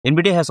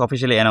Nvidia has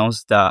officially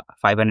announced the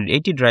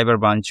 580 driver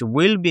branch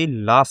will be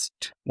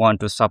last one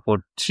to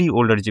support three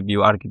older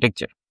GPU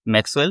architecture: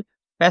 Maxwell,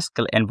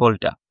 Pascal, and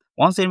Volta.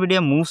 Once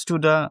Nvidia moves to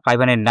the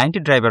 590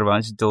 driver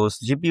branch, those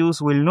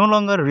GPUs will no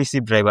longer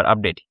receive driver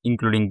update,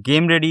 including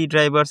game-ready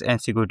drivers and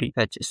security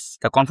patches.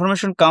 The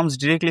confirmation comes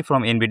directly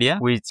from Nvidia,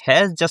 which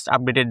has just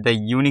updated the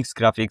Unix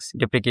graphics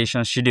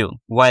deprecation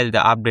schedule. While the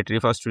update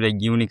refers to the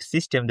Unix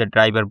system, the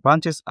driver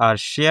branches are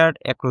shared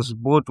across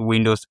both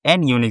Windows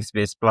and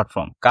Unix-based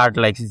platforms. Cards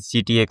like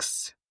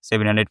GTX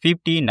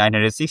 750,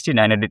 960,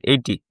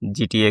 980,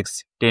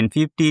 GTX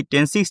 1050,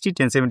 1060,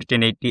 1070,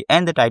 1080,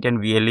 and the Titan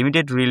VA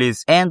limited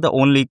release and the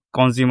only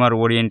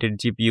consumer-oriented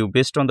GPU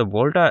based on the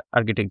Volta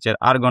architecture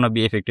are gonna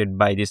be affected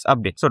by this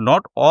update. So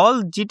not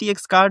all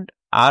GTX cards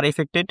are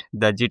affected.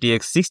 The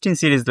GTX 16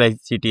 series like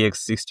GTX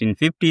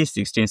 1650,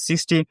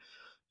 1660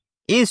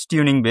 is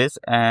tuning based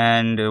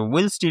and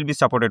will still be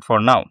supported for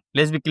now.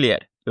 Let's be clear,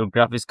 your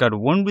graphics card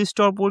won't be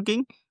stopped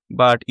working,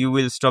 but you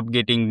will stop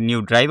getting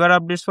new driver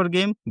updates for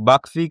game,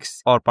 bug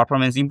fix or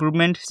performance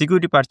improvement,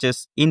 security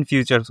patches in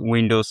future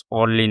Windows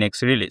or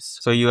Linux release.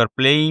 So you are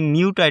playing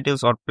new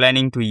titles or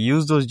planning to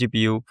use those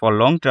GPU for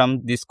long term,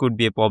 this could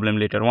be a problem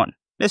later on.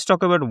 Let's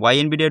talk about why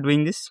Nvidia are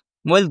doing this.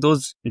 While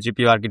those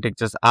GPU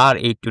architectures are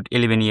 8 to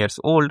 11 years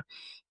old,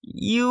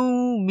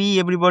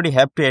 everybody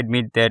have to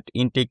admit that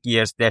in tech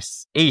years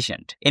that's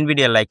ancient.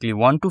 Nvidia likely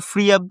want to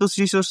free up those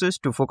resources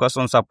to focus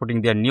on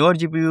supporting their newer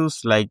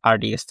GPUs like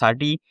RTX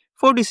 30,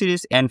 40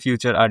 series and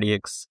future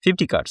RTX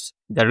 50 cards.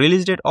 The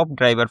release date of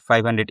driver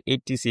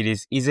 580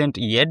 series isn't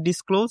yet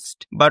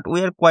disclosed, but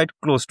we are quite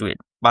close to it.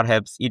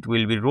 Perhaps it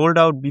will be rolled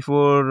out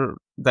before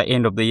the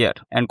end of the year.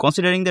 And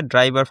considering the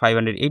driver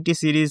 580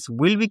 series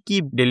will be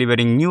keep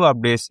delivering new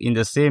updates in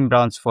the same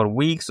branch for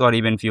weeks or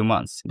even few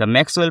months, the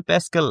Maxwell,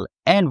 Pascal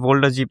and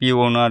Volta GPU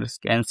owners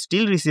can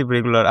still receive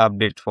regular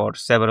updates for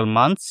several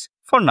months.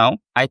 For now,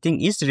 I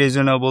think it's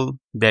reasonable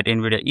that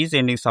Nvidia is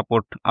ending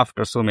support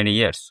after so many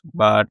years.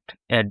 But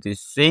at the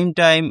same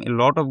time, a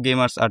lot of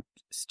gamers are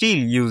still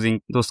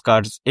using those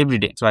cards every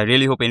day. So I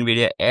really hope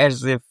Nvidia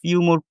adds a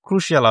few more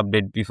crucial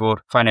updates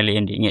before finally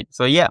ending it.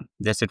 So yeah,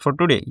 that's it for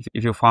today.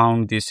 If you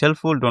found this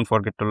helpful, don't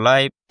forget to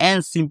like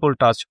and simple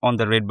touch on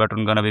the red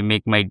button gonna be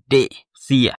make my day. See ya.